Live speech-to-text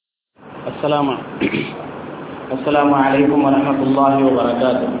السلام عليكم ورحمة الله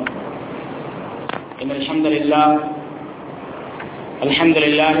وبركاته. إن الحمد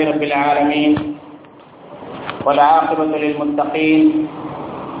لله رب العالمين والعاقبة للمتقين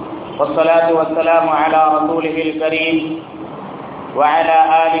والصلاة والسلام على رسوله الكريم وعلى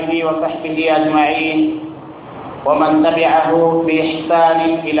آله وصحبه أجمعين ومن تبعه بإحسان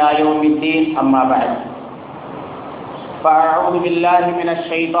إلى يوم الدين. أما بعد، فأعوذ بالله من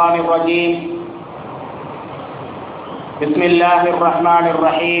الشيطان الرجيم. بسم الله الرحمن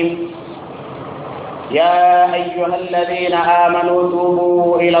الرحيم. يا أيها الذين آمنوا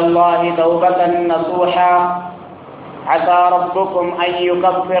توبوا إلى الله توبة نصوحا عسى ربكم أن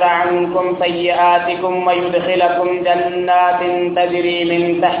يكفر عنكم سيئاتكم ويدخلكم جنات تجري من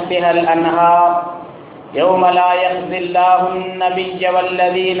تحتها الأنهار يوم لا يخزي الله النبي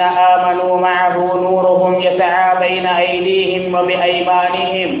والذين آمنوا معه نورهم يسعى بين أيديهم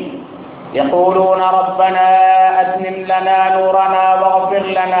وبأيمانهم يقولون ربنا أتمم لنا نورنا واغفر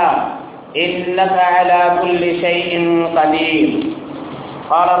لنا إنك على كل شيء قدير.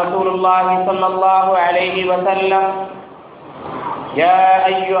 قال رسول الله صلى الله عليه وسلم: يا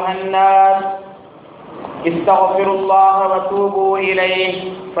أيها الناس استغفروا الله وتوبوا إليه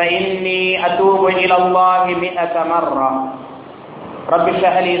فإني أتوب إلى الله 100 مرة. رب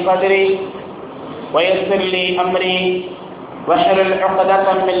اشرح لي صدري ويسر لي أمري واحلل عقدة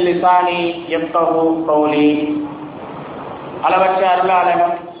من لساني يفقهوا قولي. அளவற்ற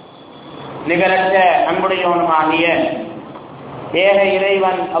அருளாளனும் நிகரற்ற அன்புடையவனுமாகிய ஏக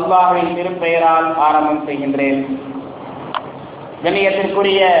இறைவன் அல்லாஹ்வின் திருப்பெயரால் ஆரம்பம் செய்கின்றேன்.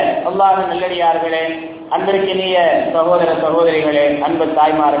 கண்ணியத்திற்குரிய அல்லாஹ்வின் நல்லடியார்களே, அன்பிற்கினிய சகோதர சகோதரிகளே, அன்பு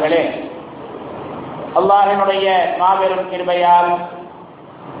தாய்மார்களே, அல்லாஹ்வினுடைய மாபெரும் கிருபையால்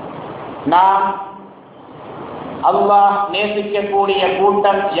நாம் அல்லாஹ் நேசிக்கக்கூடிய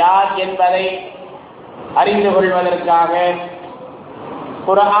கூட்டம் யார் என்பதை அறிந்து கொள்வதற்காக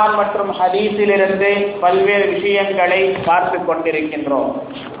குர்ஆன் மற்றும் ஹதீஸிலிருந்து பல்வேறு விஷயங்களை பார்த்து கொண்டிருக்கின்றோம்.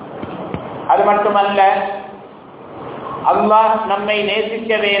 அது மட்டுமல்ல, அல்லாஹ் நம்மை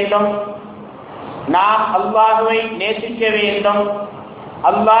நேசிக்க வேண்டும், நாம் அல்லாஹுவை நேசிக்க வேண்டும்,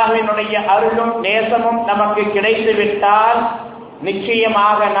 அல்லாஹ்வினுடைய அருளும் நேசமும் நமக்கு கிடைத்துவிட்டால்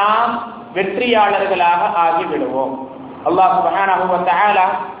நிச்சயமாக நாம் வெற்றியாளர்களாக ஆகிவிடுவோம். அல்லாஹ் சுப்ஹானஹு வ தஆலா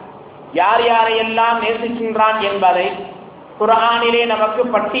யார் யாரையெல்லாம் நேசிக்கின்றான் என்பதை குர்ஆனிலே நமக்கு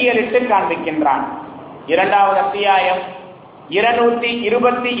பட்டியலிட்டு காண்பிக்கின்றான். 2வது அத்தியாயம்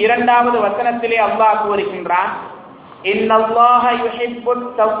 222வது வசனத்திலே அல்லாஹ் கூறுகின்றான்: இன்னல்லாஹ யுஹிப்புத்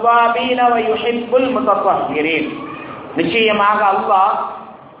தவ்வாபீன வ யுஹிப்புல் முத்தத்ஹிரீன். நிச்சயமாக அல்லாஹ்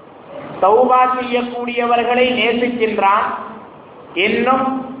தௌபா செய்யக்கூடியவர்களை நேசிக்கின்றான், இன்னும்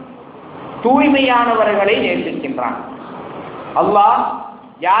தூய்மையானவர்களை நேசிக்கின்றான். அல்லாஹ்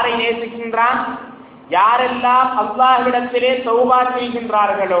யாரை நேசிக்கின்றான்? யாரெல்லாம் அல்லாஹ்விடத்திலே தௌபா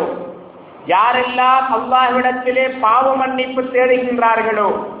செய்கின்றார்களோ, யாரெல்லாம் அல்லாஹ்விடத்திலே பாவ மன்னிப்பு தேடுகின்றார்களோ,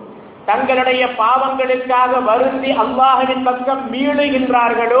 தங்களுடைய பாவங்களுக்காக வருந்தி அல்லாஹ்வின் பக்கம்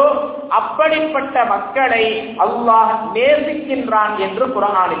மீளுகின்றார்களோ, அப்படிப்பட்ட மக்களை அல்லாஹ் நேசிக்கின்றான் என்று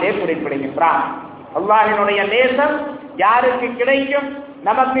குர்ஆனிலே குறிப்பிடுகின்றான். அல்லாஹ்வினுடைய நேசம் யாருக்கு கிடைக்கும்?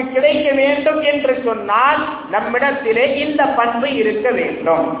 நமக்கு கிடைக்க வேண்டும் என்று சொன்னால் நம்மிடத்திலே இந்த பண்பு இருக்க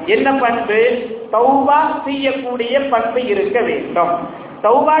வேண்டும். என்ன பண்பு? தௌபா செய்யக்கூடிய பண்பு இருக்க வேண்டும்.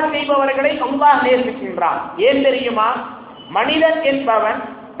 தௌபா செய்பவர்களை அல்லாஹ் நேசிக்கின்றான். ஏன் தெரியுமா? மனிதன் என்பவன்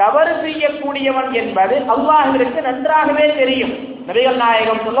தவறு செய்யக்கூடியவன் என்பது அல்லாஹ்விற்கு நன்றாகவே தெரியும். நபிகள்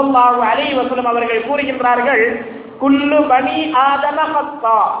நாயகம் ஸல்லல்லாஹு அலைஹி வஸல்லம் அவர்கள் கூறுகின்றார்கள்: குல்லு பனி ஆதம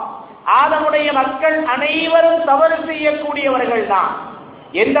ஹத்தா. ஆதமுடைய மக்கள் அனைவரும் தவறு செய்யக்கூடியவர்கள் தான்.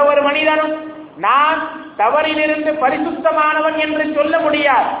 எந்த ஒரு மனிதனும் நான் தவறிலிருந்து பரிசுத்தமானவன் என்று சொல்ல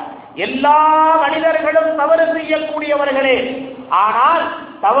முடியாது. எல்லா மனிதர்களும் தவறு செய்யக்கூடியவர்களே. ஆனால்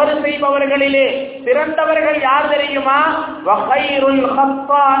தவறு செய்பவர்களிலே சிறந்தவர்கள் யார் தெரியுமா? வகைருல்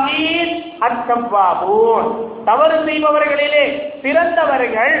ஹத்தாஈன் அத்தவ்வாபூன். தவறு செய்பவர்களிலே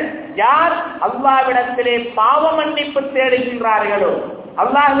சிறந்தவர்கள் யார்? அல்லாஹ்விடத்திலே பாவ மன்னிப்பு தேடுகின்றார்களோ,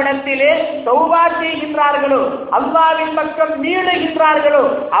 அல்லாஹ்விடத்திலே தௌபா செய்கின்றார்களோ, அல்லாஹ்வின் பக்கம் மீளுகின்றார்களோ,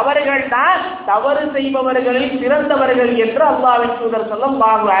 அவர்கள் தான் தவறு செய்பவர்களில் சிறந்தவர்கள் என்று அல்லாஹ்வின் தூதர்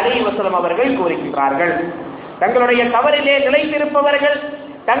ஸல்லல்லாஹு அலைஹி வஸல்லம் அவர்கள் கூறுகின்றார்கள். தங்களுடைய தவறிலே நிலைத்திருப்பவர்கள்,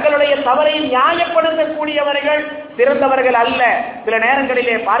 தங்களுடைய தவறை நியாயப்படுத்தக்கூடியவர்கள் சிறந்தவர்கள் அல்ல. சில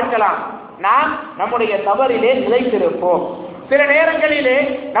நேரங்களிலே பார்க்கலாம், நாம் நம்முடைய தவறிலே நிலைத்திருப்போம். சில நேரங்களிலே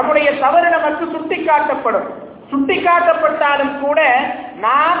நம்முடைய தவறு நமக்கு சுட்டிக்காட்டப்படும். சுட்டிக்காட்டப்பட்டாலும் கூட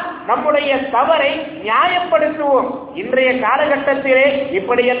நாம் நம்முடைய தவறை நியாயப்படுத்துவோம். இன்றைய காலகட்டத்திலே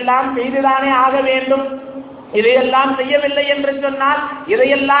இப்படியெல்லாம் செய்துதானே ஆக வேண்டும், இதையெல்லாம் செய்யவில்லை என்று சொன்னால்,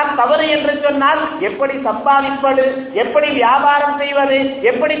 இதையெல்லாம் தவறு என்று சொன்னால் எப்படி சம்பாதிப்பது, எப்படி வியாபாரம் செய்வது,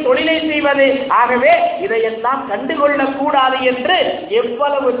 எப்படி தொழிலை செய்வது? ஆகவே இதையெல்லாம் கண்டுகொள்ளக் கூடாது என்று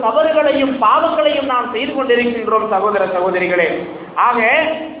எவ்வளவு தவறுகளையும் பாவங்களையும் நாம் செய்து கொண்டிருக்கின்றோம் சகோதர சகோதரிகளே. ஆக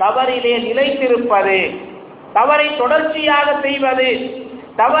தவறிலே நிலைத்திருப்பது, தவறை தொடர்ச்சியாக செய்வது,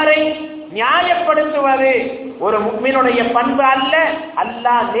 தவறை நியாயப்படுத்துவது ஒரு முஃமினுடைய பண்பு அல்ல,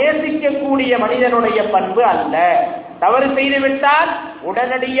 அல்லாஹ் நேசிக்கக்கூடிய மனிதனுடைய பண்பு அல்ல. தவறு செய்துவிட்டால்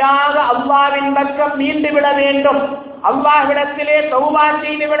உடனடியாக அல்லாஹ்வின் பக்கம் மீண்டு விட வேண்டும், அல்லாஹ்விடத்திலே தௌபா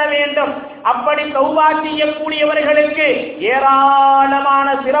செய்து விட வேண்டும். அப்படி தௌபா செய்யக்கூடியவர்களுக்கு ஏராளமான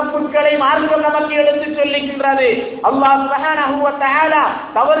சிறப்புகளை மார்க்கம் நமக்கு எடுத்து சொல்லுகின்றது. அல்லாஹ் சுப்ஹானஹு வ தஆலா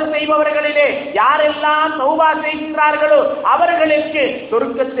தவறு செய்பவர்களிலே யாரெல்லாம் தௌபா செய்கின்றார்களோ அவர்களுக்கு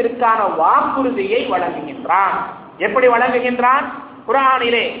சொர்க்கத்திற்கான வாக்குறுதியை வழங்குகின்றான். எப்படி வழங்குகின்றான்?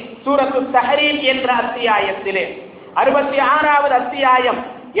 குர்ஆனிலே சூரத்துத் தஹ்ரீம் என்ற அத்தியாயத்திலே 66வது அத்தியாயம்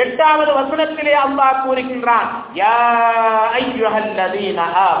 8வது வசனத்திலே அல்லாஹ் கூறுகின்றான், யா அய்யுஹல்லதீன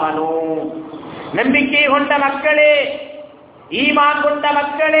ஆமனூ, நம்பிக்கை கொண்ட மக்களே, ஈமான் கொண்ட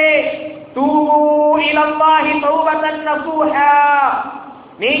மக்களே, தூபூ இலல்லாஹி தௌபத்தன் நஸூஹா,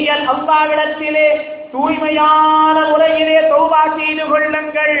 நீங்கள் அல்லாஹ்விடத்திலே தூய்மையான முறையிலே தௌபா செய்து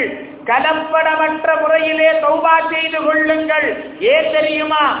கொள்ளுங்கள், கலப்படமற்ற முறையிலே தௌபா செய்து கொள்ளுங்கள். ஏன்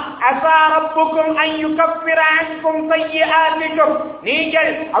தெரியுமா? அஸா ரப்புக்கும் அன் யுகஃபிர அன்கும் ஸய்யிஆத்திக்கும், நீங்கள்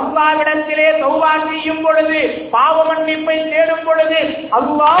அல்லாஹ்விடத்திலே தௌபா செய்யும் பொழுது, பாவ மன்னிப்பை தேடும் பொழுது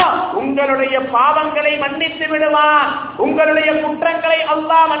அல்லாஹ் உங்களுடைய பாவங்களை மன்னித்து விடுவான், உங்களுடைய குற்றங்களை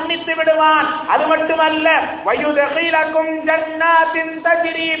அல்லாஹ் மன்னித்து விடுவான். அது மட்டுமல்ல, வயுதகிலகும் ஜன்னாத்தின்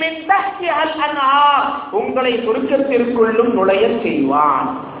தஜ்ரி மின் தஹ்திஹல் அன்ஹார், உங்களை சொர்க்கத்திற்குள்ளும் நுழைய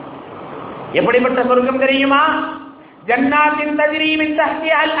செய்வான். எப்படிப்பட்ட சொர்க்கம் தெரியுமா? ஜன்னாத்தின் தஜ்ரி மின்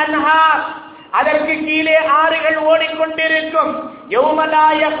தஹ்திஹல் அன்ஹார், அதற்கு கீழே ஆறுகள் ஓடிக்கொண்டிருக்கும். யௌம லா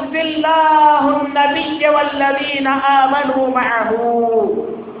யக்ஸில்லாஹு நபிய்ய வல்லதீன ஆமனூ மஅஹு.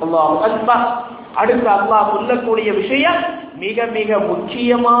 அல்லாஹு அக்பர். அடுத்து அல்லாஹ் சொல்லக்கூடிய விஷயம் மிக மிக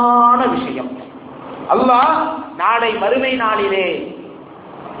முக்கியமான விஷயம். அல்லாஹ் நாளை மறுமை நாளிலே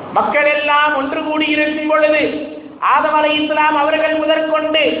மக்கள் எல்லாம் ஒன்று கூடி இருக்கும் பொழுது, ஆதம் அலைஹிஸ்ஸலாம் அவர்கள்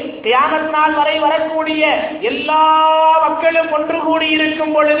முதற்கொண்டு கியாமத் நாள் வரை வரக்கூடிய எல்லா மக்களும் ஒன்று கூடி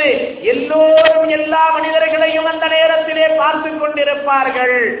இருக்கும் பொழுது எல்லோரும் எல்லா மனிதர்களையும் அந்த நேரத்திலே பார்த்து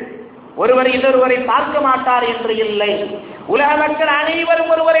கொண்டிருப்பார்கள். ஒருவர் இன்னொருவரை பார்க்க மாட்டார் என்று இல்லை, உலக மக்கள்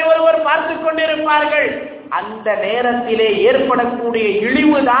அனைவரும் ஒருவரை ஒருவர் பார்த்து கொண்டிருப்பார்கள். அந்த நேரத்திலே ஏற்படக்கூடிய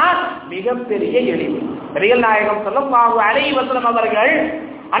இழிவுதான் மிகப்பெரிய இழிவு. நபிகள் நாயகம் ஸல்லல்லாஹு அலைஹி வஸல்லம் அவர்கள்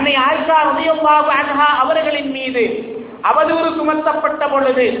அன்னை ஆயிஷா ரலியல்லாஹு அன்ஹா அவர்களின் மீது அவதூறு சுமத்தப்பட்ட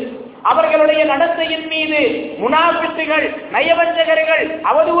பொழுது, அவர்களுடைய நடத்தையின் மீது முனாஃபிக்குகள், நயவஞ்சகர்கள்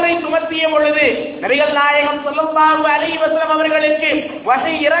அவதூறை சுமத்திய பொழுது நபிகள் நாயகம் ஸல்லல்லாஹு அலைஹி வஸல்லம் அவர்களுக்கு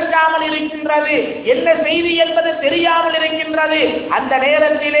வஹி இறங்காமல் இருக்கின்றது, என்ன செய்தி என்பது தெரியாமல் இருக்கின்றது. அந்த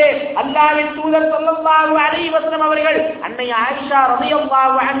நேரத்திலே அல்லாஹ்வின் தூதர் ஸல்லல்லாஹு அலைஹி வஸல்லம் அவர்கள் அன்னை ஆயிஷா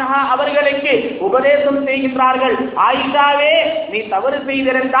ரலியல்லாஹு அன்ஹா அவர்களுக்கு உபதேசம் செய்கின்றார்கள். ஆயிஷாவே, நீ தவறு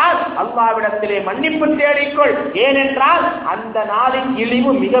செய்திருந்தால் அல்லாஹ்விடத்திலே மன்னிப்பு தேடிக்கொள், ஏனென்றால் அந்த நாளின்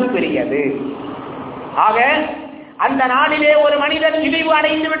இழிவு மிகப்பெரிய. ஆக அந்த நாளிலே ஒரு மனிதன் இழிவு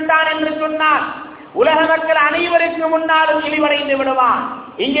அடைந்து விட்டான் என்று சொன்னார், உலக மக்கள் அனைவருக்கு முன்னாலும் இழிவடைந்து விடுவான்.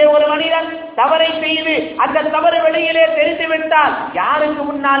 இங்கே ஒரு மனிதன் தவறை செய்து அந்த தவறு வெளியிலே தெரிந்துவிட்டால் யாருக்கு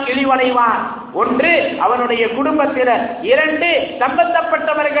முன்னால் இழிவடைவான்? ஒன்று, அவனுடைய குடும்பத்தினர்; இரண்டு,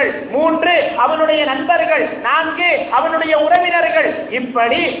 சம்பந்தப்பட்டவர்கள்; மூன்று, அவனுடைய நண்பர்கள்; நான்கு, அவனுடைய உறவினர்கள்.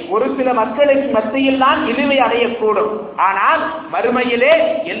 இப்படி ஒரு சில மக்களுக்கு மத்தியில் தான் இழிவை அடையக்கூடும். ஆனால் மறுமையிலே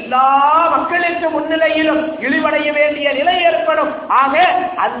எல்லா மக்களுக்கு முன்னிலையிலும் இழிவடைய வேண்டிய நிலை ஏற்படும். ஆக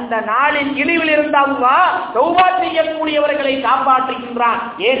அந்த நாளின் இழிவில் இருந்த அல்லாஹ் தௌபா செய்யக்கூடியவர்களை காப்பாற்றுகின்றான்.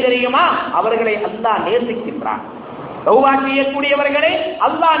 ஏன் தெரியுமா? அவர்களை அல்லாஹ் நேசிக்கின்றான். தௌபா செய்யக்கூடியவர்களை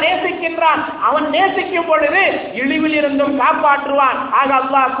அல்லாஹ் நேசிக்கின்றான். அவன் நேசிக்கும் பொழுது இழிவில் இருந்தும் காப்பாற்றுவான். ஆக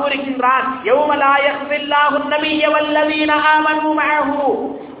அல்லாஹ் கூறுகின்றான், யௌம லா யக்ஸில்லாஹு நபிய்ய வல்லதீன ஆமனூ மஅஹு,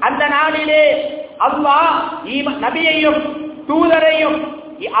 அந்த நாளிலே அல்லாஹ் நபியையும் தூதரையும்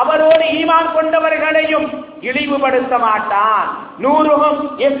அவரோடு ஈமான் கொண்டவர்களையும் இழிவுபடுத்த மாட்டான். நூறுஹும்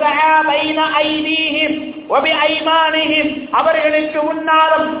யஸ்ஆ பைன ஐதீஹிம் வ பிஐமானிஹிம், அவர்களுக்கு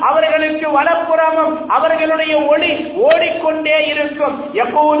முன்னாலும் அவர்களுக்கு வலப்புறமும் அவர்களுடைய ஒளி ஓடிக்கொண்டே இருக்கும்.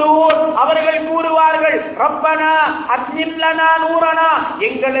 யகூலூன், அவர்கள் கூறுவார்கள், ரப்பனா அத்மிம் லனா நூரனா,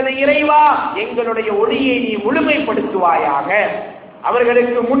 எங்களது இறைவா, எங்களுடைய ஒளியை நீ முழுமைப்படுத்துவாயாக.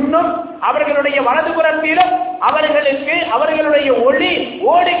 அவர்களுக்கு முன்னும் அவர்களுடைய வலதுபுறத்திலும் அவர்களுக்கு அவர்களுடைய ஒளி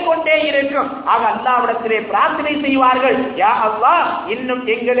ஓடிக்கொண்டே இருக்கும். ஆக அல்லாஹ்விடத்திலே பிரார்த்தனை செய்வார்கள், யா அல்லாஹ் இன்னும்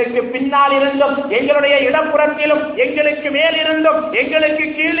எங்களுக்கு பின்னால் இருந்தும் எங்களுடைய இடப்புறத்திலும் எங்களுக்கு மேல் இருந்தும் எங்களுக்கு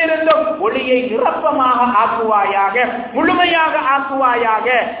கீழ் இருந்தும் ஒளியை நிரப்பமாக ஆக்குவாயாக, முழுமையாக ஆக்குவாயாக.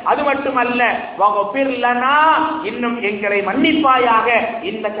 அது மட்டுமல்ல வக்ஃபிர் லனா இன்னும் எங்களை மன்னிப்பாயாக,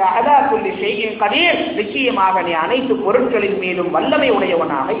 இன்னக அலா குல்லி ஷைஇன் கதீர் நிச்சயமாக நீ அனைத்து பொருட்களின் மீதும் வல்லமை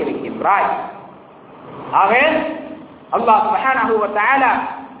உடையவனாக இருக்கின்றாய். ஆக அல்லாஹ் சுப்ஹானஹு வ தஆலா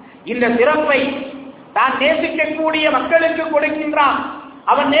இந்த சிறப்பை தான் நேசிக்கக்கூடிய மக்களுக்கு கொடுக்கின்றான்.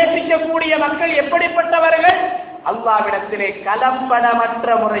 அவன் நேசிக்கக்கூடிய மக்கள் எப்படிப்பட்டவர்கள்? அல்லாஹ்விடத்திலே கலப்படமற்ற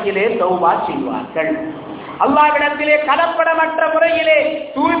முறையிலே தௌபா செய்வார்கள். அல்லாஹ்விடத்திலே கலப்படமற்ற முறையிலே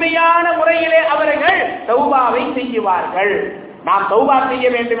தூய்மையான முறையிலே அவர்கள் தௌபாவை செய்வார்கள். நாம் தௌபா செய்ய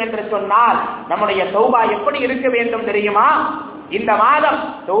வேண்டும் என்று சொன்னால் நம்முடைய தௌபா எப்படி இருக்க வேண்டும் தெரியுமா? இந்த மாதம்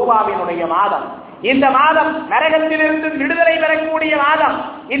தௌபாவினுடைய மாதம். இந்த மாதம் நரகத்திலிருந்து விடுதலை பெறக்கூடிய மாதம்.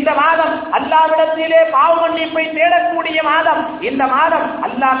 இந்த மாதம் அல்லாஹ்விடத்திலே பாவ மன்னிப்பை தேடக்கூடிய மாதம். இந்த மாதம்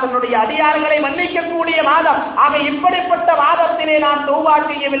அல்லாஹ் தன்னுடைய அடியார்களை மன்னிக்கக்கூடிய மாதம். ஆக இப்படிப்பட்ட மாதத்திலே நாம் தௌபா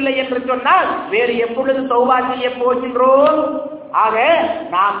செய்யவில்லை என்று சொன்னால் வேறு எப்பொழுது தௌபா செய்ய போகின்றோம்? ஆக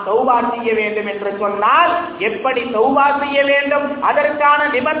நாம் தௌபா செய்ய வேண்டும் என்று சொன்னால் எப்படி தௌபா செய்ய வேண்டும், அதற்கான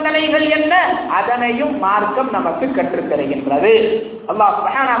நிபந்தனைகள் என்ன, அதனையும் மார்க்கம் நமக்கு கற்றுத் தருகின்றது. அல்லாஹ்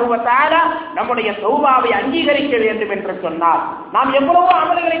சுப்ஹானஹு வ தஆலா நம்முடைய தௌபாவை அங்கீகரிக்க வேண்டும் என்று சொன்னால் நாம் எவ்வளவோ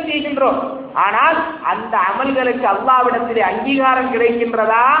அமல்களை செய்கின்றோம். ஆனால் அந்த அமல்களுக்கு அல்லாஹ்விடத்திலே அங்கீகாரம்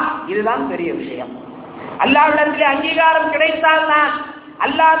கிடைக்கின்றதா? இதுதான் பெரிய விஷயம். அல்லாஹ்விடத்திலே அங்கீகாரம் கிடைத்தால் தான்,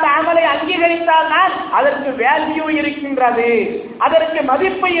 அல்லாஹ் அந்த அமலை அங்கீகரித்தால் தான் அதற்கு வேல்யூ இருக்கின்றது, அதற்கு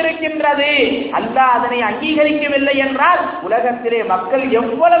மதிப்பு இருக்கின்றது. அல்லாஹ் அதனை அங்கீகரிக்கவில்லை என்றால் உலகத்திலே மக்கள்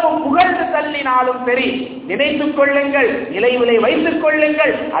எவ்வளவு புகழ்ந்து தள்ளினாலும் சரி, நினைத்துக் கொள்ளுங்கள், நிலைவிலை வைத்துக்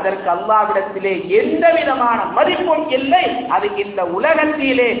கொள்ளுங்கள், அதற்கு அல்லாஹ்விடத்திலே எந்த விதமான மதிப்பும் இல்லை. அது இந்த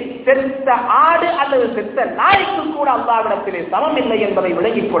உலகத்திலே செத்த ஆடு அல்லது செத்த நாய்க்கு கூட அல்லாஹ்விடத்திலே சமம் இல்லை என்பதை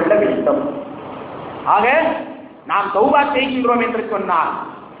விளங்கிக் கொள்ள வேண்டும். ஆக நாம் தௌபா செய்கின்றோம் என்று சொன்னால்,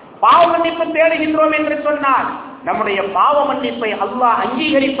 பாவ மன்னிப்பு தேடுகின்றோம் என்று சொன்னால், நம்முடைய பாவ மன்னிப்பை அல்லாஹ்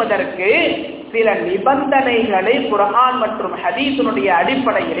அங்கீகரிப்பதற்கு சில நிபந்தனைகளை குர்ஆன் மற்றும் ஹதீஸினுடைய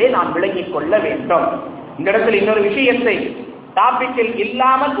அடிப்படையிலே நாம் விளங்கிக் கொள்ள வேண்டும். இந்த இடத்தில் இன்னொரு விஷயத்தை, டாபிக்கில்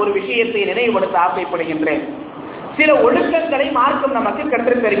இல்லாமல் ஒரு விஷயத்தை நினைவுபடுத்த ஆசைப்படுகின்றேன். சில ஒழுக்கங்களை மார்க்கம் நமக்கு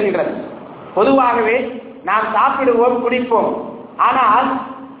கற்றுத் தருகின்றது. பொதுவாகவே நாம் சாப்பிடுவோம், குடிப்போம். ஆனால்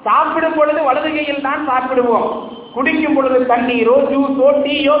சாப்பிடும் பொழுது வலது கையில் தான் சாப்பிடுவோம். குடிக்கும் பொழுது தண்ணீரோ ஜூஸோ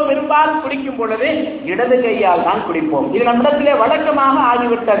டீயோ பெரும்பாலும் குடிக்கும் பொழுது இடது கையால் தான் குடிப்போம். இது நம்மிடத்திலே வழக்கமாக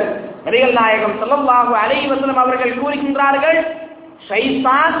ஆகிவிட்டது. நபிகள் நாயகம் ஸல்லல்லாஹு அலைஹி வஸல்லம் அவர்கள் கூறுகின்றார்கள்,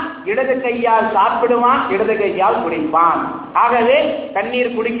 ஷைத்தான் இடது கையால் சாப்பிடுவான், இடது கையால் குடிப்பான். ஆகவே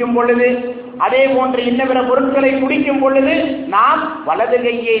தண்ணீர் குடிக்கும் பொழுது, அதே போன்று இன்னவிட பொருட்களை குடிக்கும் பொழுது நாம் வலது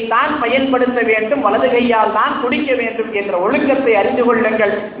கையை தான் பயன்படுத்த வேண்டும், வலது கையால் தான் குடிக்க வேண்டும் என்ற ஒழுக்கத்தை அறிந்து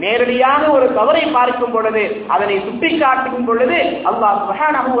கொள்ளுங்கள். நேரடியாக ஒரு தவறை பார்க்கும் பொழுது, அதனை சுட்டிக்காட்டும் பொழுது அல்லாஹ்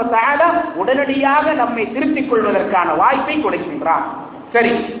சுப்ஹானஹு வ தஆலா உடனடியாக நம்மை திருத்திக் கொள்வதற்கான வாய்ப்பை கொடுக்கின்றான்.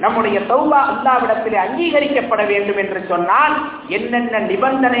 சரி, நம்முடைய தௌபா அல்லாஹ்விடத்திலே அங்கீகரிக்கப்பட வேண்டும் என்று சொன்னால் என்னென்ன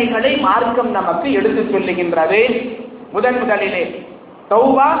நிபந்தனைகளை மார்க்கம் நமக்கு எடுத்துச் சொல்லுகின்றது? முதலிலே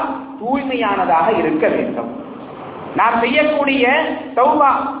தௌபா தூய்மையானதாக இருக்க வேண்டும். நாம் செய்யக்கூடிய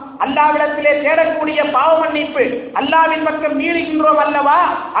தௌபா, அல்லாஹ்விடத்திலே தேடக்கூடிய பாவ மன்னிப்பு, அல்லாஹ்வின் பக்கம் மீறுகின்றோம் அல்லவா,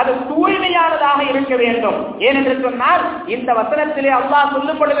 அது தூய்மையானதாக இருக்க வேண்டும். ஏனென்று சொன்னால் இந்த வசனத்திலே அல்லாஹ்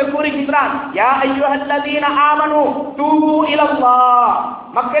சொல்லும் பொழுது கூறுகின்றான், யா அய்யுஹல்லதீன ஆமனூ தூபு இலல்லாஹ்,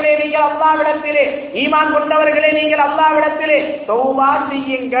 மக்களே நீங்கள் அல்லாஹ்விடத்திலே, ஈமான் கொண்டவர்களே நீங்கள் அல்லாஹ்விடத்திலே தௌபா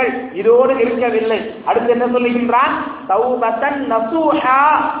செய்யுங்கள். இதோடு இருக்கவில்லை, அடுத்து என்ன சொல்லுகின்றான்? தௌபத்தன் நசூஹா,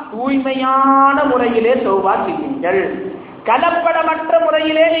 தூய்மையான முறையிலே தௌபா செய்யுங்கள், கலப்படமற்ற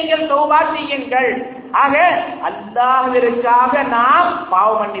முறையிலே நீங்கள் தௌபா செய்யுங்கள். ஆக அல்லாஹ்விற்காக நாம்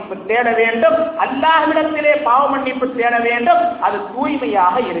பாவ மன்னிப்பு தேட வேண்டும், அல்லாஹ்விடத்திலே பாவ மன்னிப்பு தேட வேண்டும், அது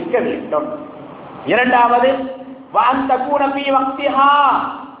தூய்மையாக இருக்க வேண்டும். இரண்டாவது, வஅன்த கூன ஃபீ வக்திஹா,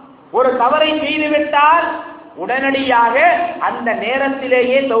 ஒரு தவறை செய்துவிட்டால் உடனடியாக அந்த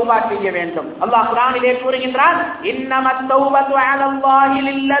நேரத்திலேயே தௌபா செய்ய வேண்டும். அல்லாஹ் குர்ஆனிலே கூறுகின்றான், இன்னமத் தௌபத்து அலல்லாஹி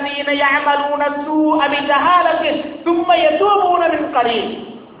லில்லதீன யஅமலூன ஸூஅ பிஜஹாலத்தின் ثم يتوبون من قريب.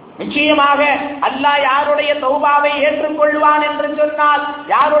 நிச்சயமாக அல்லாஹ் யாருடைய தௌபாவை ஏற்றுக்கொள்வான் என்று சொன்னால்,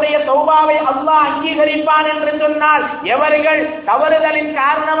 யாருடைய தௌபாவை அல்லாஹ் அங்கீகரிப்பான் என்று சொன்னால், எவர்கள் தவறுதலின்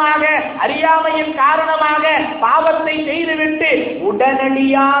காரணமாக, அறியாமையின் காரணமாக பாவத்தை செய்துவிட்டு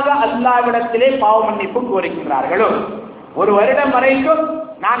உடனடியாக அல்லாஹ்விடத்திலே பாவ மன்னிப்பு கோருகின்றார்களோ, ஒரு வருடம் வரைக்கும்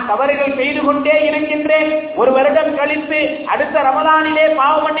நான் தவறுகள் செய்து கொண்டே இருக்கின்றேன். ஒரு வருடம் கழித்து அடுத்த ரமதானிலே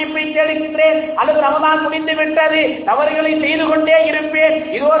பாவ மன்னிப்பை தேடுகின்றேன், அல்லது ரமதான் முடிந்து விட்டது தவறுகளை செய்து கொண்டே இருப்பேன்,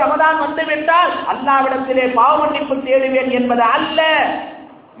 இதோ ரமதான் வந்து விட்டால் அல்லாஹ்விடத்திலே பாவ மன்னிப்பு தேடுவேன் என்பது அல்ல.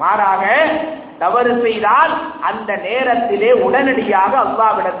 மாறாக தவறு செய்தால் அந்த நேரத்திலே உடனடியாக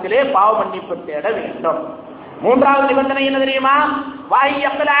அல்லாஹ்விடத்திலே பாவ மன்னிப்பு தேட வேண்டும். மூன்றாவது நிபந்தனை என்ன தெரியுமா?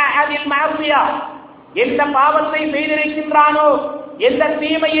 எந்த பாவத்தை செய்திருக்கின்றானோ, எந்த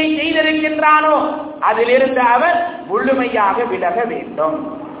தீமையை செய்திருக்கின்றானோ அதிலிருந்து அவர் முழுமையாக விலக வேண்டும்.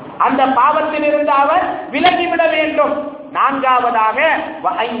 அந்த பாவத்தில் இருந்து அவர் விலகிவிட வேண்டும். நான்காவதாக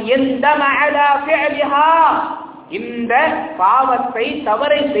இந்த பாவத்தை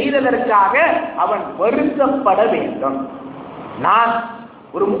தவறை செய்ததற்காக அவன் வருத்தப்பட வேண்டும். நான்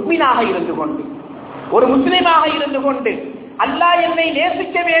ஒரு முஃமினாக இருந்து கொண்டு, ஒரு முஸ்லிமாக இருந்து கொண்டு அல்லாஹ் என்னை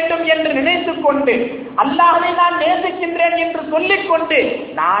நேசிக்க வேண்டும் என்று நினைத்துக் கொண்டு, அல்லாஹ்வை நான் நேசிக்கின்றேன் என்று சொல்லிக் கொண்டு,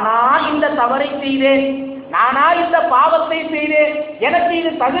 நானா இந்த தவறை செய்தேன், நானா இந்த பாவத்தை செய்தேன், எனக்கு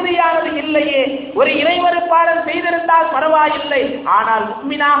இது தகுதியானது இல்லையே, ஒரு இறைவருப்பாளர் செய்திருந்தால் பரவாயில்லை, ஆனால்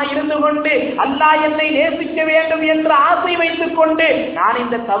முஃமினாக இருந்து கொண்டு அல்லாஹ் என்னை நேசிக்க வேண்டும் என்று ஆசை வைத்துக் கொண்டு நான்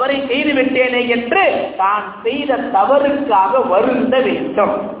இந்த தவறை செய்து விட்டேனே என்று தான் செய்த தவறுக்காக வருந்த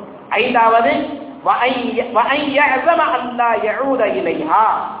வேண்டும். ஐந்தாவது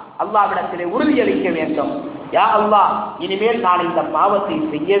அல்லாஹ்விடத்திலே உறுதியளிக்க வேண்டும். யா அல்லாஹ், இனிமேல் நான் இந்த பாவத்தை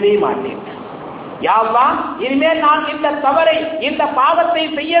செய்யவே மாட்டேன். யா அல்லாஹ், இனிமேல் நான் இந்த தவறை, இந்த பாவத்தை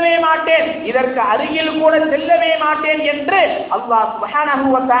செய்யவே மாட்டேன், இதற்கு அருகில் கூட செல்லவே மாட்டேன் என்று அல்லாஹ் சுப்ஹானஹு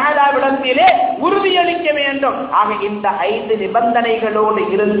வ தஆலாவிடத்திலே உறுதியளிக்க வேண்டும். ஆக இந்த 5 நிபந்தனைகளோடு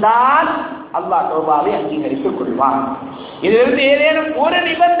இருந்தால் அல்லாஹ் தௌபாவை அங்கீகரித்துக் கொள்வான். இதிலிருந்து ஏதேனும் ஒரு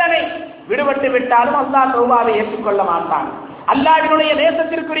நிபந்தனை விடுபட்டு விட்டாலும் அல்லாஹ் தௌபாவை ஏற்றுக்கொள்ள மாட்டான். அல்லாஹ்வினுடைய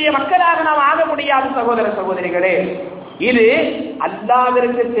நேசத்திற்குரிய மக்களாக நாம் ஆக முடியாது. சகோதர சகோதரிகளே, இது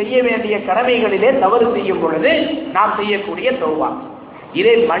அல்லாஹ்விற்கு செய்ய வேண்டிய கடமைகளிலே தவறு செய்யும் பொழுது நாம் செய்யக்கூடிய தௌபா.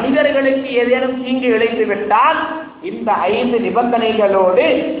 இதை மனிதர்களுக்கு ஏதேனும் தீங்கு இழைத்து விட்டால் இந்த 5 நிபந்தனைகளோடு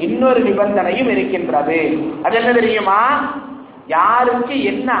இன்னொரு நிபந்தனையும் இருக்கின்றது. அது என்ன தெரியுமா? யாருக்கு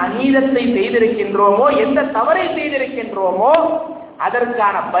என்ன அநீதத்தை செய்திருக்கின்றோமோ, எந்த தவறை செய்திருக்கின்றோமோ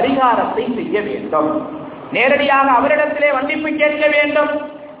அதற்கான பரிகாரத்தை செய்ய வேண்டும். நேரடியாக அவரிடத்திலே மன்னிப்பு கேட்க வேண்டும்,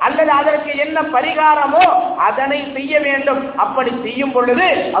 அல்லது அதற்கு என்ன பரிகாரமோ அதனை செய்ய வேண்டும். அப்படி செய்யும் பொழுது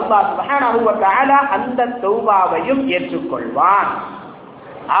அல்லாஹ் சுப்ஹானஹு வ தஆலா அந்த தௌபாவையும் ஏற்றுக்கொள்வான்.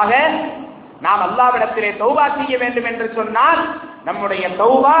 ஆக நாம் அல்லாஹ்விடத்திலே தௌபா செய்ய வேண்டும் என்று சொன்னால் நம்முடைய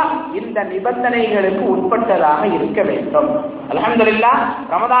தௌபா இந்த நிபந்தனைகளுக்கு உட்பட்டதாக இருக்க வேண்டும். அல்ஹம்துலில்லாஹ்,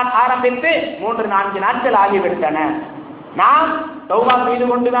 ரமதான் ஆரம்பித்து 3-4 நாட்கள் ஆகிவிட்டன. நாம் தௌபா செய்து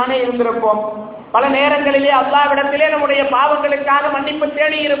கொண்டுதானே இருந்திருப்போம். பல நேரங்களிலே அல்லாஹ்விடத்திலே நம்முடைய பாவங்களுக்காக மன்னிப்பு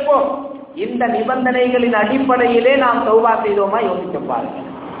தேடி இருப்போம். இந்த நிபந்தனைகளின் அடிப்படையிலே நாம் தௌபா செய்தோமா யோசித்து பாருங்கள்.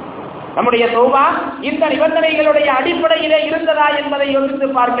 நம்முடைய தௌபா இந்த நிபந்தனைகளுடைய அடிப்படையிலே இருந்ததா என்பதை யோசித்து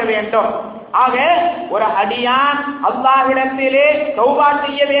பார்க்க வேண்டும். ஆக ஒரு அடியான் அல்லாஹ்விடத்திலே தௌபா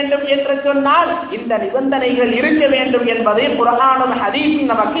செய்ய வேண்டும் என்று சொன்னால் இந்த நிபந்தனைகள் இருக்க வேண்டும் என்பதை குர்ஆனும்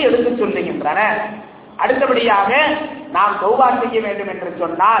ஹதீஸும் நமக்கு எடுத்துச் சொல்லுகின்றன. அடுத்தபடியாக நாம் தௌபா செய்ய வேண்டும் என்று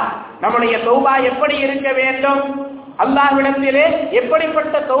சொன்னால் நம்முடைய தௌபா எப்படி இருக்க வேண்டும்? அல்லாஹ்விடத்திலே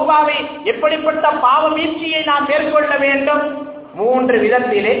எப்படிப்பட்ட தௌபாவை, எப்படிப்பட்ட பாவ மீட்சியை நாம் மேற்கொள்ள வேண்டும்? 3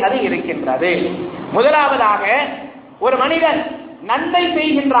 விதத்திலே அது இருக்கின்றது. முதலாவதாக, ஒரு மனிதன் நன்மை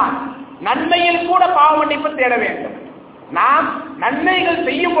செய்கின்றான், நன்மையில் கூட பாவ மன்னிப்பு தேட வேண்டும். நாம் நன்மைகள்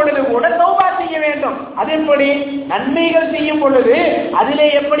செய்யும் பொழுது கூட தௌபா செய்ய வேண்டும். அது எப்படி? நன்மைகள் செய்யும் பொழுது அதிலே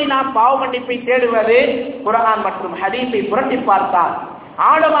எப்படி நாம் பாவ மன்னிப்பை தேடுவது? குர்ஆன் மற்றும் ஹதீஸை புரட்டி பார்த்தால்,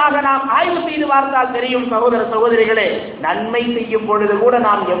 ஆழமாக நாம் ஆய்வு செய்து பார்த்தால் தெரியும். சகோதர சகோதரிகளே, நன்மை செய்யும் பொழுது கூட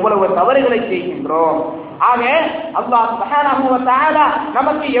நாம் எவ்வளவு தவறுகளை செய்கின்றோம். ஆக அல்லாஹ் சுப்ஹானஹு வ தஆலா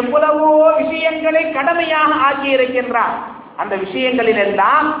நமக்கு எவ்வளவோ விஷயங்களை கடமையாக ஆக்கி இருக்கின்றார். அந்த விஷயங்களில்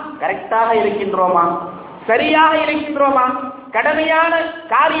எல்லாம் கரெக்டாக இருக்கின்றோமா? சரியாக இருக்கின்றோமா? கடமையான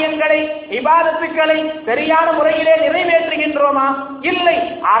காரியங்களை, இபாதத்துக்களை சரியான முறையிலே நிறைவேற்றுகின்றோமா? இல்லை.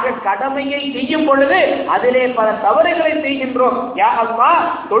 ஆக கடமையை செய்யும் பொழுது அதிலே பல தவறுகளை செய்கின்றோம். யா அல்லாஹ்,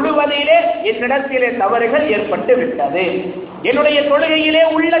 தொழுவதிலே என்னிடத்திலே தவறுகள் ஏற்பட்டு விட்டது, என்னுடைய தொழுகையிலே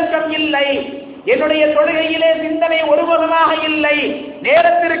உள்ளச்சம் இல்லை, என்னுடைய தொழுகையிலே சிந்தனை ஒருமுகமாக இல்லை,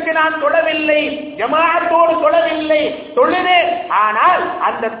 நேரத்திற்கு நான் தொழவில்லை, ஜமாஅத்தோடு தொழவில்லை, தொழுதேன், ஆனால்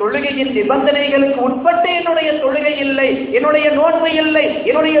அந்த தொழுகையின் நிபந்தனைகளுக்கு உட்பட்டு என்னுடைய தொழுகை இல்லை, என்னுடைய நோன்பு இல்லை,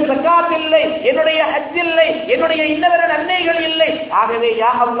 என்னுடைய ஸகாத் இல்லை, என்னுடைய ஹஜ் இல்லை, என்னுடைய இன்னவர நன்மைகள் இல்லை. ஆகவே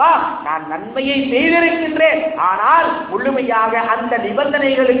யா அல்லாஹ், நான் நன்மையை செய்திருக்கின்றேன், ஆனால் முழுமையாக அந்த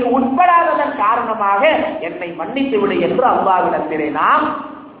நிபந்தனைகளுக்கு உட்படாததன் காரணமாக என்னை மன்னித்து விடு என்று அல்லாஹ்விடத்திலே நாம்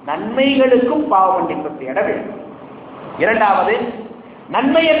நன்மைகளுக்கும் பாவ மன்னிப்பு தேட வேண்டும். இரண்டாவது,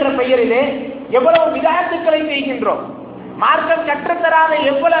 நன்மை என்ற பெயரிலே எவ்வளவு விதத்துக்களை செய்கின்றோம். மார்க்கம் கற்றுத்தராத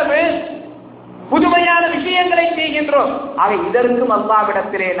எவ்வளவு புதுமையான விஷயங்களை செய்கின்றோம். ஆக இதற்கும்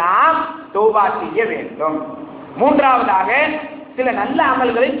அல்லாஹ்விடத்திலே நாம் தௌபா செய்ய வேண்டும். மூன்றாவதாக, சில நல்ல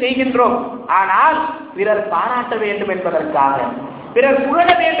அமல்களை செய்கின்றோம், ஆனால் பிறர் பாராட்ட வேண்டும் என்பதற்காக, பிறர் புகழ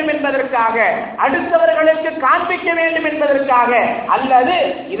வேண்டும் என்பதற்காக, அடுத்தவர்களுக்கு காண்பிக்க வேண்டும் என்பதற்காக, அல்லது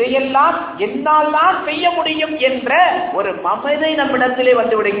இதையெல்லாம் என்னால் தான் செய்ய முடியும் என்ற ஒரு மமதை நம்மிடத்திலே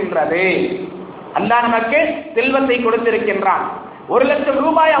வந்து விடுகின்றது. அல்லாஹ் நமக்கு செல்வத்தை கொடுத்திருக்கின்றான். 1,00,000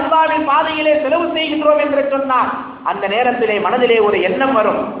 ரூபாய் அல்லாஹ்வின் பாதையிலே செலவு செய்கின்றோம் என்று சொன்னால் அந்த நேரத்திலே மனதிலே ஒரு எண்ணம்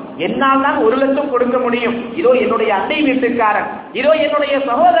வரும், என்னால் தான் 1,00,000 கொடுக்க முடியும், இதோ என்னுடைய அண்டை வீட்டுக்காரன், இதோ என்னுடைய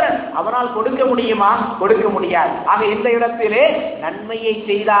சகோதரன், அவனால் கொடுக்க முடியுமா? கொடுக்க முடியாது. ஆக இந்த இடத்திலே நன்மையை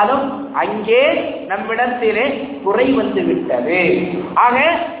செய்தாலும் அங்கே நம்மிடத்திலே குறை வந்து விட்டது. ஆக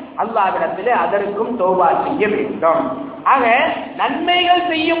அல்லாஹ்விடத்திலே அதற்கும் தௌபா செய்ய வேண்டும். ஆக நன்மைகள்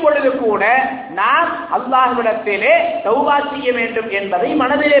செய்யும் பொழுது கூட நாம் அல்லாஹ்விடத்திலே தௌபா செய்ய வேண்டும் என்பதை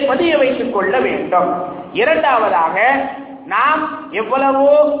மனதிலே பதிய வைத்துக் கொள்ள வேண்டும். இரண்டாவதாக, நாம்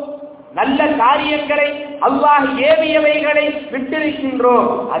எவ்வளவோ நல்ல காரியங்களை அல்லாஹ் ஏவியவைகளை விட்டிருக்கின்றோம்,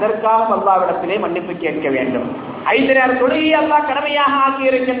 அதற்காக அல்லாஹ்விடத்திலே மன்னிப்பு கேட்க வேண்டும். 5 நேர தொழுகையை அல்லாஹ் கடமையாக ஆக்கி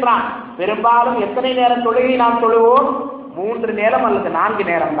இருக்கின்றான். பெரும்பாலும் எத்தனை நேரம் தொழுகை நாம் தொழுவோம்? 3 நேரம் அல்லது 4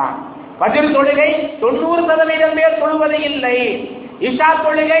 நேரம் தான். ஃபஜ்ர் தொழுகை 90% பேர் தொழுவது இல்லை. இஷா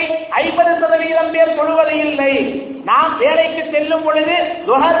தொழுகை 50% பேர் தொழுவது இல்லை. நாம் வேலைக்கு செல்லும் பொழுது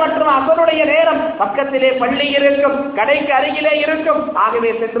துஹர் மற்றும் அஸருடைய நேரம் பக்கத்திலே பள்ளி இருக்கும், கடைக்கு அருகிலே இருக்கும்,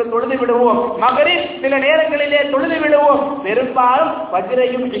 ஆகவே சென்று தொழுது விடுவோம். மக்ரிப் சில நேரங்களிலே தொழுது விடுவோம். பெரும்பாலும்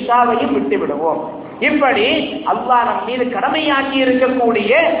ஃபஜ்ரையும் இஷாவையும் விட்டு விடுவோம். இப்படி அல்லாஹ் நம் மீது கடமையாக்கி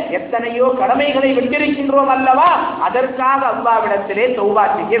இருக்கக்கூடிய எத்தனையோ கடமைகளை விட்டிருக்கின்றோம் அல்லவா? அதற்காக அல்லாஹ்விடத்திலே தௌபா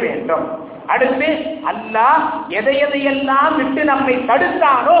செய்ய வேண்டும். அடுத்து, அல்லாஹ் எதையெல்லாம் விட்டு நம்மை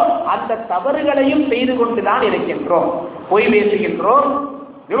தடுத்தானோ அந்த தவறுகளையும் செய்து கொண்டுதான் இருக்கின்றோம். பொய் பேசுகின்றோம்,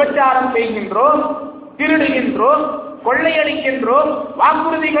 விபச்சாரம் செய்கின்றோம், திருடுகின்றோம், கொள்ளையடிக்கின்றோம்,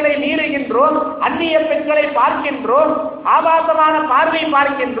 வாக்குறுதிகளை மீறுகின்றோம், அந்நிய பெண்களை பார்க்கின்றோம், ஆபாசமான பார்வை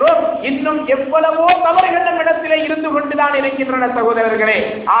பார்க்கின்றோம், இன்னும் எவ்வளவோ தவறுகள் நம்மிடத்திலே இருந்து கொண்டுதான் இருக்கின்றன சகோதரர்களே.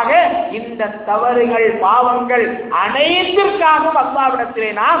 ஆக இந்த தவறுகள், பாவங்கள் அனைத்திற்காகவும்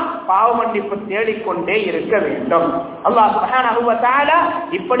அல்லாஹ்விடத்திலே நாம் பாவ மன்னிப்பு தேடிக்கொண்டே இருக்க வேண்டும். அல்லாஹ் சுப்ஹானஹு வ தஆலா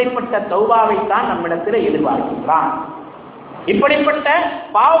இப்படிப்பட்ட தௌபாவை தான் நம்மிடத்திலே எதிர்பார்க்கின்றான். இப்படிப்பட்ட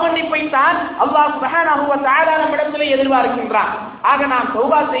பாவ மன்னிப்பை தான் அல்லாஹ் சுப்ஹானஹு வ தஆலா நம்மிடத்திலே எதிர்பார்க்கின்றான். ஆக நாம்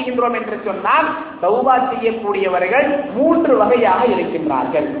தௌபா செய்கின்றோம் என்று சொன்னால் தௌபா செய்யக்கூடியவர்கள் 3 வகையாக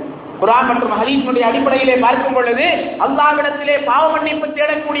இருக்கின்றார்கள். குர்ஆன் மற்றும் ஹதீஸுடைய அடிப்படையிலே பார்க்கும் பொழுது அல்லாஹ்விடத்திலே பாவ மன்னிப்பு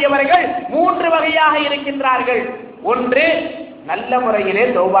தேடக்கூடியவர்கள் 3 வகையாக இருக்கின்றார்கள். ஒன்று, நல்ல முறையிலே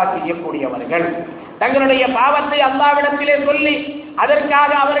தௌபா செய்யக்கூடியவர்கள். தங்களுடைய பாவத்தை அல்லாஹ்விடத்திலே சொல்லி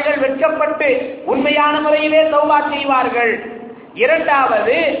அதற்காக அவர்கள் வெட்கப்பட்டு உண்மையான முறையிலே தௌபா செய்வார்கள்.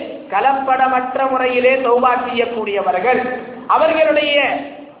 இரண்டாவது, கலப்படமற்ற முறையிலே தௌபா செய்யக்கூடியவர்கள். அவர்களுடைய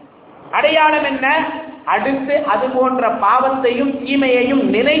அடையாளம் என்ன? அடுத்து அது போன்ற பாவத்தையும் தீமையையும்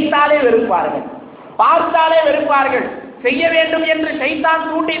நினைத்தாலே வெறுப்பார்கள், பார்த்தாலே வெறுப்பார்கள். செய்ய வேண்டும் என்று சைத்தான்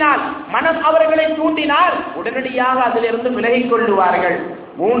தூண்டினால், மனம் அவர்களை தூண்டினால் உடனடியாக அதிலிருந்து விலகிக் கொள்ளுவார்கள்.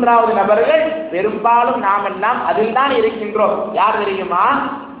 மூன்றாவது நபர்கள், பெரும்பாலும் நாம் எல்லாம் அதில் தான் இருக்கின்றோம். யார் தெரியுமா?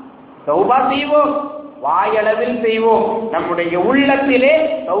 தௌபா செய்வோம், வாயளவில் செய்வோம், நம்முடைய உள்ளத்திலே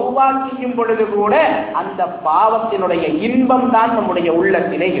தௌபா செய்யும் பொழுது கூட அந்த பாவத்தினுடைய இன்பம் தான் நம்முடைய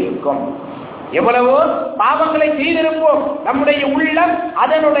உள்ளத்திலே இருக்கும். எவ்வளவோ பாவங்களை செய்திருப்போம், நம்முடைய உள்ளம்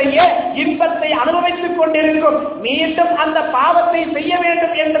அதனுடைய இன்பத்தை அனுபவித்துக் கொண்டிருக்கும். மீண்டும் அந்த பாவத்தை செய்ய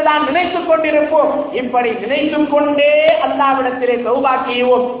வேண்டும் என்று தான் நினைத்துக் கொண்டிருப்போம். இப்படி நினைத்துக் கொண்டே அல்லாஹ்விடத்திலே தௌபா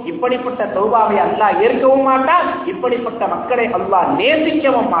செய்வோம். இப்படிப்பட்ட தௌபாவை அல்லாஹ் ஏற்கவும் மாட்டான், இப்படிப்பட்ட மக்களை அல்லாஹ்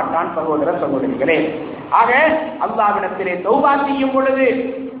நேசிக்கவும் மாட்டான். சகோதர சகோதரிகளே, ஆக அல்லாஹ்விடத்திலே தௌபா செய்யும் பொழுது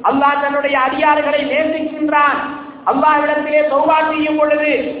அல்லாஹ் தன்னுடைய அடியார்களை நேசிக்கின்றான். அல்லாஹ்விடத்திலே தௌபா செய்யும் பொழுது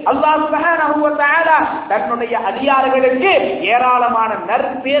அல்லாஹ் சுப்ஹானஹு வ தஆலா தன்னுடைய அடியார்களுக்கு ஏராளமான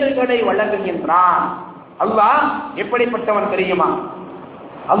நற்பேறுகளை வழங்குகின்றான். அல்லாஹ் எப்படிப்பட்டவன் தெரியுமா?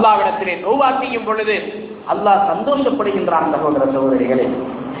 அல்லாஹ்விடத்திலே தௌபா செய்யும் பொழுது அல்லாஹ் சந்தோஷப்படுகின்றான். சகோதர சகோதரிகளே,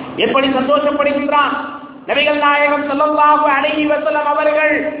 எப்படி சந்தோஷப்படுகின்றான்? நபிகள் நாயகம் ஸல்லல்லாஹு அலைஹி வஸல்லம்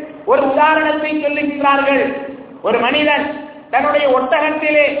அவர்கள் ஒரு உதாரணத்தை சொல்லுகிறார்கள். ஒரு மனிதன் தன்னுடைய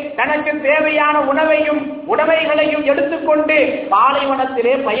ஒட்டகத்திலே தனக்கு தேவையான உணவையும் உடைமைகளையும் எடுத்துக்கொண்டு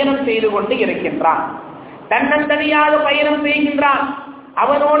பாலைவனத்திலே பயணம் செய்து கொண்டு இருக்கின்றான். தன்னந்தனியாக பயணம் செய்கின்றான்.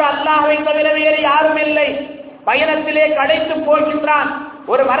 அவனோடு அல்லாஹ்வை தவிர வேறு யாரும் இல்லை. பயணத்திலே களைத்து போகின்றான்.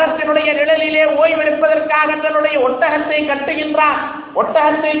 ஒரு மரத்தினுடைய நிழலிலே ஓய்வெடுப்பதற்காக தன்னுடைய ஒட்டகத்தை கட்டுகின்றான்.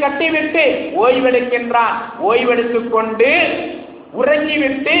 ஒட்டகத்தை கட்டிவிட்டு ஓய்வெடுக்கின்றான். ஓய்வெடுத்துக் கொண்டு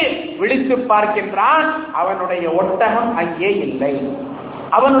உறங்கிவிட்டு விழித்து பார்க்கின்றான். அவனுடைய ஒட்டகம் அங்கே இல்லை.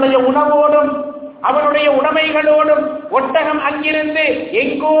 அவனுடைய உணவோடும் அவனுடைய உடைமைகளோடும் ஒட்டகம் அங்கிருந்து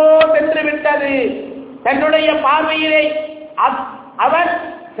எங்கோ சென்று விட்டது. தன்னுடைய பார்வையிலே அவன்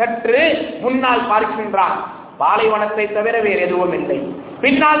சற்று முன்னால் பார்க்கின்றான். பாலைவனத்தை தவிர வேறு எதுவும் இல்லை.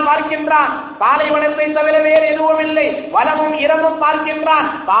 பின்னால் பார்க்கின்றான். பாலைவனத்தை தவிர வேறு எதுவும் இல்லை. வலமும் இரவும் பார்க்கின்றான்.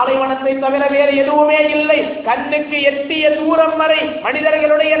 பாலைவனத்தை தவிர வேறு எதுவுமே இல்லை. கண்ணுக்கு எட்டிய தூரம் வரை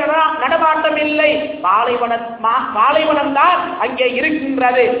மனிதர்களுடைய நடமாட்டம் இல்லை. பாலைவனம் தான் அங்கே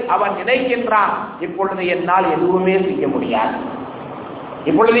இருக்கின்றது. அவன் நினைக்கின்றான், இப்பொழுது என்னால் எதுவுமே செய்ய முடியாது.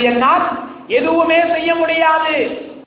 இப்பொழுது என்னால் எதுவுமே செய்ய முடியாது.